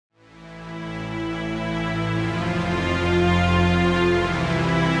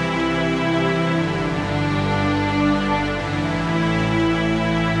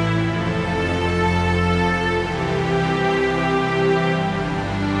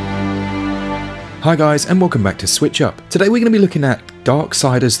Hi guys, and welcome back to SwitchUp. Today we're going to be looking at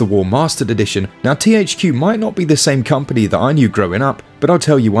Darksiders the Warmastered Edition. Now THQ might not be the same company that I knew growing up, but I'll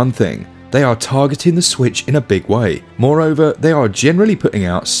tell you one thing. They are targeting the Switch in a big way. Moreover, they are generally putting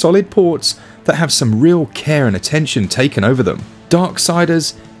out solid ports that have some real care and attention taken over them.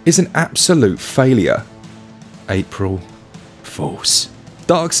 Darksiders is an absolute failure. April Fools.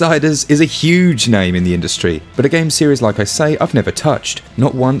 Darksiders is a huge name in the industry, but a game series like I say I've never touched,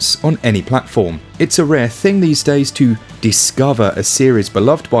 not once on any platform. It's a rare thing these days to discover a series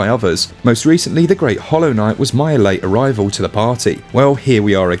beloved by others. Most recently, the great Hollow Knight was my late arrival to the party. Well, here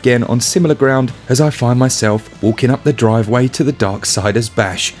we are again on similar ground as I find myself walking up the driveway to the Darksiders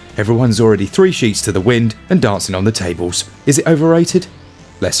bash. Everyone's already 3 sheets to the wind and dancing on the tables. Is it overrated?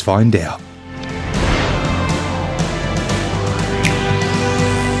 Let's find out.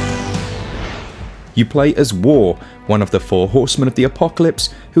 You play as War, one of the 4 horsemen of the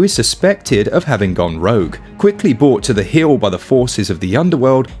apocalypse, who is suspected of having gone rogue. Quickly brought to the heel by the forces of the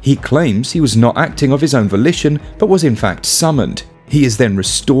underworld, he claims he was not acting of his own volition, but was in fact summoned. He is then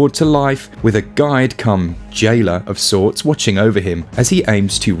restored to life, with a guide come jailer of sorts watching over him as he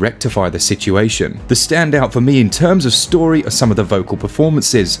aims to rectify the situation. The standout for me in terms of story are some of the vocal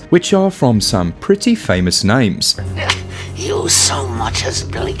performances, which are from some pretty famous names. You so much as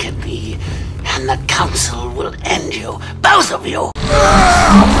blink at me, and the council will end you, both of you! Let's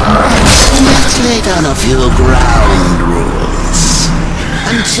lay down a few ground rules.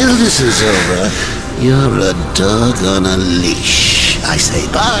 Until this is over, you're a dog on a leash. I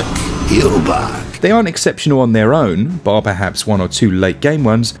say bark, you bark. They aren't exceptional on their own, bar perhaps 1 or 2 late game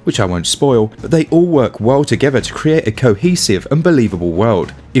ones, which I won't spoil, but they all work well together to create a cohesive and believable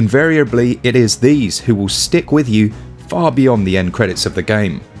world. Invariably, it is these who will stick with you far beyond the end credits of the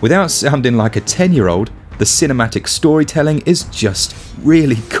game. Without sounding like a 10-year-old, the cinematic storytelling is just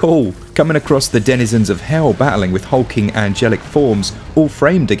really cool. Coming across the denizens of hell battling with hulking angelic forms, all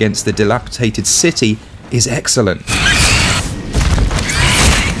framed against the dilapidated city, is excellent.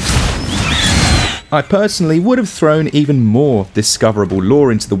 I personally would have thrown even more discoverable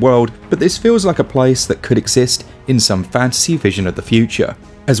lore into the world, but this feels like a place that could exist in some fantasy vision of the future.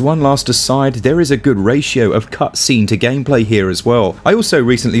 As one last aside, there is a good ratio of cutscene to gameplay here as well. I also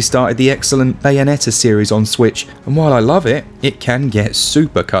recently started the excellent Bayonetta series on Switch, and while I love it, it can get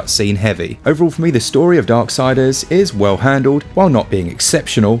super cutscene heavy. Overall for me, the story of Darksiders is well handled, while not being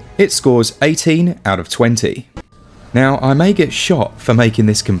exceptional. It scores 18 out of 20. Now, I may get shot for making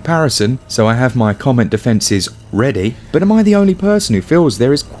this comparison, so I have my comment defences ready, but am I the only person who feels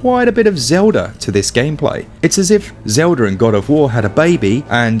there is quite a bit of Zelda to this gameplay? It's as if Zelda and God of War had a baby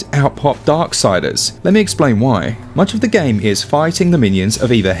and out popped Darksiders. Let me explain why. Much of the game is fighting the minions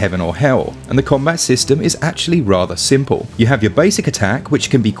of either heaven or hell, and the combat system is actually rather simple. You have your basic attack, which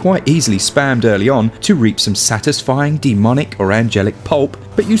can be quite easily spammed early on to reap some satisfying demonic or angelic pulp,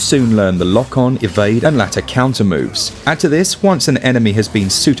 but you soon learn the lock-on, evade and latter counter moves. Add to this, once an enemy has been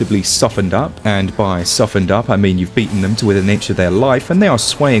suitably softened up, and by softened up I mean you've beaten them to within an inch of their life and they are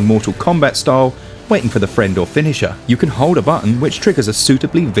swaying Mortal Kombat style, waiting for the friend or finisher, you can hold a button which triggers a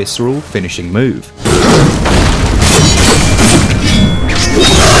suitably visceral finishing move.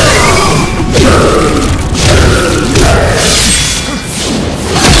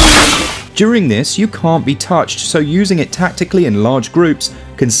 During this, you can't be touched, so using it tactically in large groups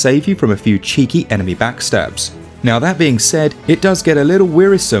can save you from a few cheeky enemy backstabs. Now that being said, it does get a little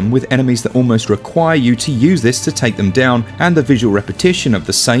wearisome with enemies that almost require you to use this to take them down, and the visual repetition of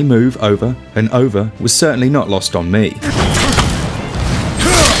the same move over and over was certainly not lost on me.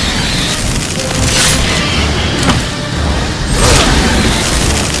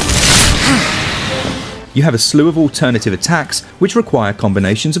 You have a slew of alternative attacks which require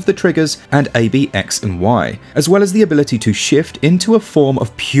combinations of the triggers and A, B, X and Y, as well as the ability to shift into a form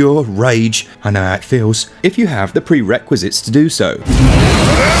of pure rage, I know how it feels, if you have the prerequisites to do so.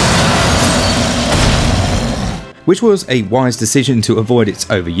 Which was a wise decision to avoid its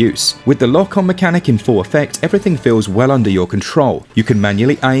overuse. With the lock-on mechanic in full effect, everything feels well under your control. You can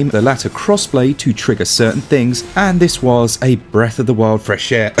manually aim the latter crossblade to trigger certain things, and this was a breath of the wild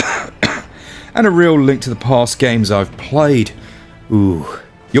fresh air. And a real link to the past games I've played. Ooh.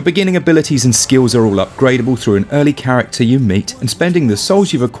 Your beginning abilities and skills are all upgradable through an early character you meet, and spending the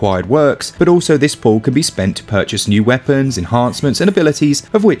souls you've acquired works, but also this pool can be spent to purchase new weapons, enhancements and abilities,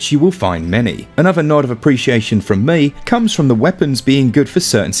 of which you will find many. Another nod of appreciation from me comes from the weapons being good for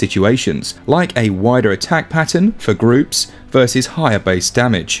certain situations, like a wider attack pattern for groups versus higher base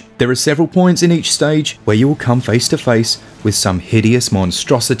damage. There are several points in each stage where you will come face to face with some hideous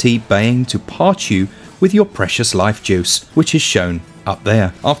monstrosity baying to part you with your precious life juice, which is shown up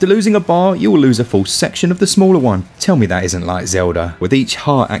there. After losing a bar, you will lose a full section of the smaller one. Tell me that isn't like Zelda, with each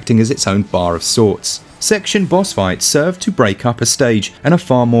heart acting as its own bar of sorts. Section boss fights serve to break up a stage and are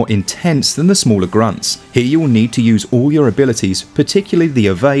far more intense than the smaller grunts. Here you will need to use all your abilities, particularly the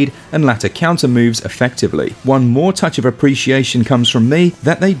evade and latter counter moves effectively. One more touch of appreciation comes from me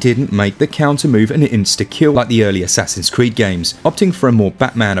that they didn't make the counter move an insta-kill like the early Assassin's Creed games, opting for a more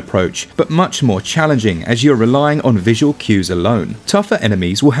Batman approach, but much more challenging as you're relying on visual cues alone. Tougher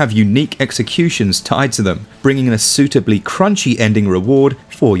enemies will have unique executions tied to them, bringing in a suitably crunchy ending reward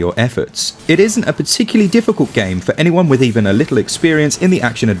for your efforts. It isn't a particularly difficult game for anyone with even a little experience in the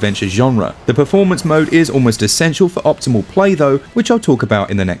action-adventure genre. The performance mode is almost essential for optimal play though, which I'll talk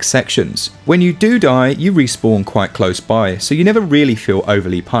about in the next sections. When you do die, you respawn quite close by, so you never really feel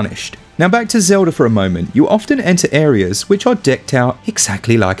overly punished. Now back to Zelda for a moment. You often enter areas which are decked out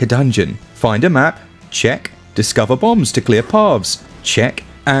exactly like a dungeon. Find a map, check. Discover bombs to clear paths, check.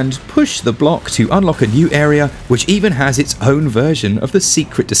 And push the block to unlock a new area which even has its own version of the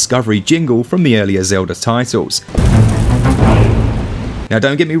secret discovery jingle from the earlier Zelda titles. Now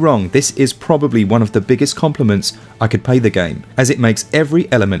don't get me wrong, this is probably one of the biggest compliments I could pay the game, as it makes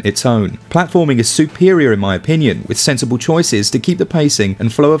every element its own. Platforming is superior in my opinion, with sensible choices to keep the pacing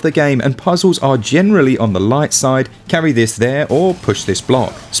and flow of the game, and puzzles are generally on the light side. Carry this there or push this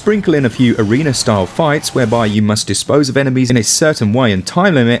block. Sprinkle in a few arena style fights whereby you must dispose of enemies in a certain way and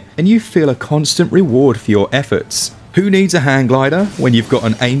time limit, and you feel a constant reward for your efforts. Who needs a hang glider when you've got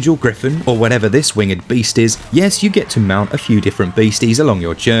an angel griffin or whatever this winged beast is? Yes, you get to mount a few different beasties along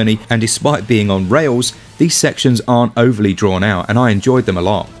your journey, and despite being on rails, these sections aren't overly drawn out and I enjoyed them a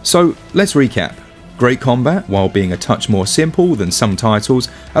lot. So let's recap. Great combat, while being a touch more simple than some titles,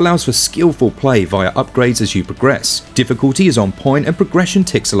 allows for skillful play via upgrades as you progress. Difficulty is on point and progression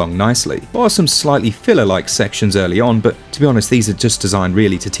ticks along nicely. There are some slightly filler-like sections early on, but to be honest these are just designed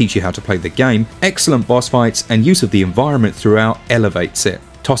really to teach you how to play the game. Excellent boss fights and use of the environment throughout elevates it.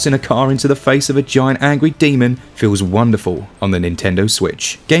 Tossing a car into the face of a giant angry demon feels wonderful on the Nintendo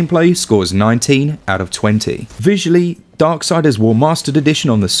Switch. Gameplay scores 19 out of 20. Visually, Darksiders Warmastered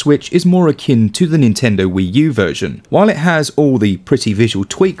Edition on the Switch is more akin to the Nintendo Wii U version. While it has all the pretty visual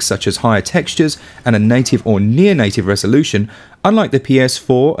tweaks such as higher textures and a native or near native resolution, unlike the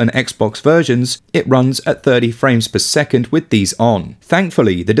PS4 and Xbox versions, it runs at 30 frames per second with these on.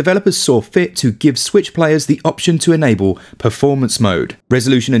 Thankfully, the developers saw fit to give Switch players the option to enable performance mode.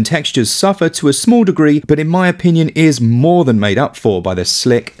 Resolution and textures suffer to a small degree, but in my opinion is more than made up for by the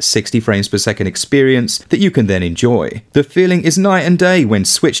slick 60 frames per second experience that you can then enjoy. The feeling is night and day when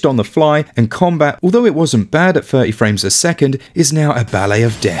switched on the fly, and combat, although it wasn't bad at 30 frames a second, is now a ballet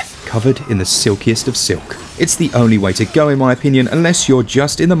of death, covered in the silkiest of silk. It's the only way to go in my opinion, unless you're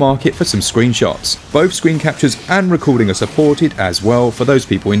just in the market for some screenshots. Both screen captures and recording are supported as well for those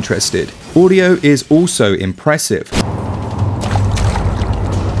people interested. Audio is also impressive.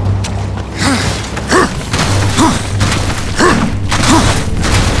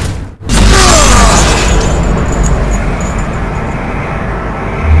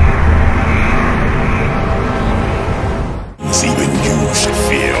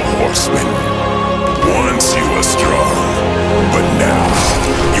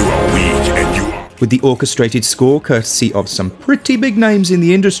 With the orchestrated score courtesy of some pretty big names in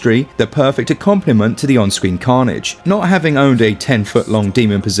the industry, the perfect complement to the on-screen carnage. Not having owned a 10-foot long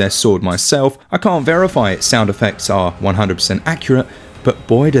demon-possessed sword myself, I can't verify its sound effects are 100% accurate, but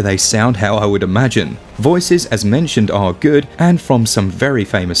boy do they sound how I would imagine. Voices, as mentioned, are good, and from some very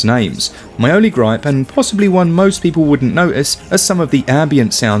famous names. My only gripe, and possibly one most people wouldn't notice, are some of the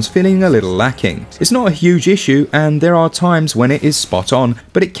ambient sounds feeling a little lacking. It's not a huge issue, and there are times when it is spot on,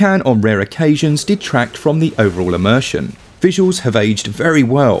 but it can on rare occasions detract from the overall immersion. Visuals have aged very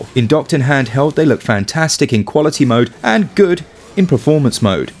well. In docked and handheld they look fantastic in quality mode and good in performance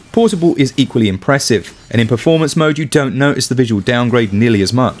mode. Portable is equally impressive, and in performance mode you don't notice the visual downgrade nearly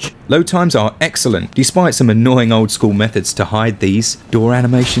as much. Load times are excellent, despite some annoying old school methods to hide these. Door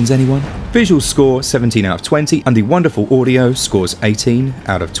animations, anyone? Visuals score 17 out of 20, and the wonderful audio scores 18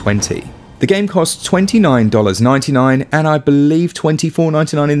 out of 20. The game costs $29.99 and I believe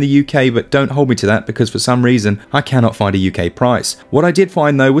 $24.99 in the UK, but don't hold me to that because for some reason I cannot find a UK price. What I did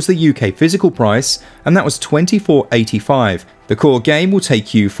find though was the UK physical price, and that was $24.85. The core game will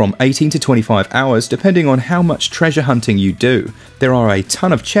take you from 18 to 25 hours depending on how much treasure hunting you do. There are a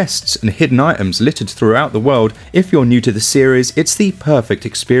ton of chests and hidden items littered throughout the world. If you're new to the series, it's the perfect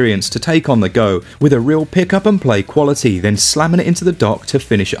experience to take on the go. With a real pick up and play quality, then slamming it into the dock to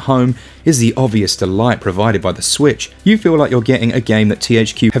finish at home is the obvious delight provided by the Switch. You feel like you're getting a game that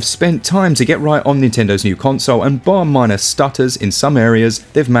THQ have spent time to get right on Nintendo's new console, and bar minor stutters in some areas,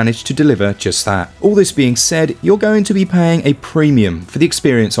 they've managed to deliver just that. All this being said, you're going to be paying a premium for the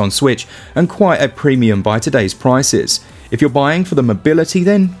experience on Switch, and quite a premium by today's prices. If you're buying for the mobility,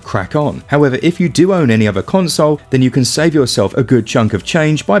 then crack on. However, if you do own any other console, then you can save yourself a good chunk of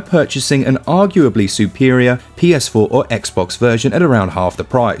change by purchasing an arguably superior PS4 or Xbox version at around half the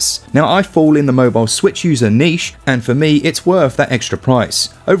price. Now, I fall in the mobile Switch user niche, and for me, it's worth that extra price.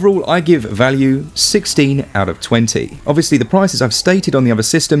 Overall, I give value 16 out of 20. Obviously, the prices I've stated on the other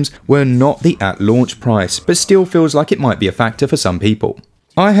systems were not the at-launch price, but still feels like it might be a factor for some people.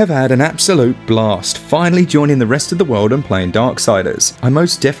 I have had an absolute blast finally joining the rest of the world and playing Darksiders. I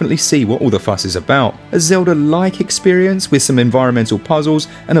most definitely see what all the fuss is about. A Zelda-like experience with some environmental puzzles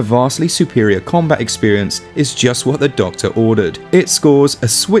and a vastly superior combat experience is just what the doctor ordered. It scores a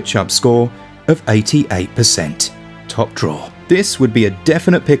SwitchUp score of 88%. Top draw. This would be a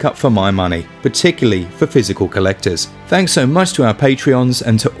definite pickup for my money, particularly for physical collectors. Thanks so much to our Patreons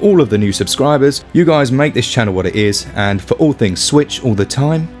and to all of the new subscribers. You guys make this channel what it is, and for all things Switch all the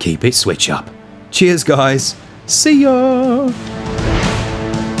time, keep it Switch up. Cheers guys, see ya!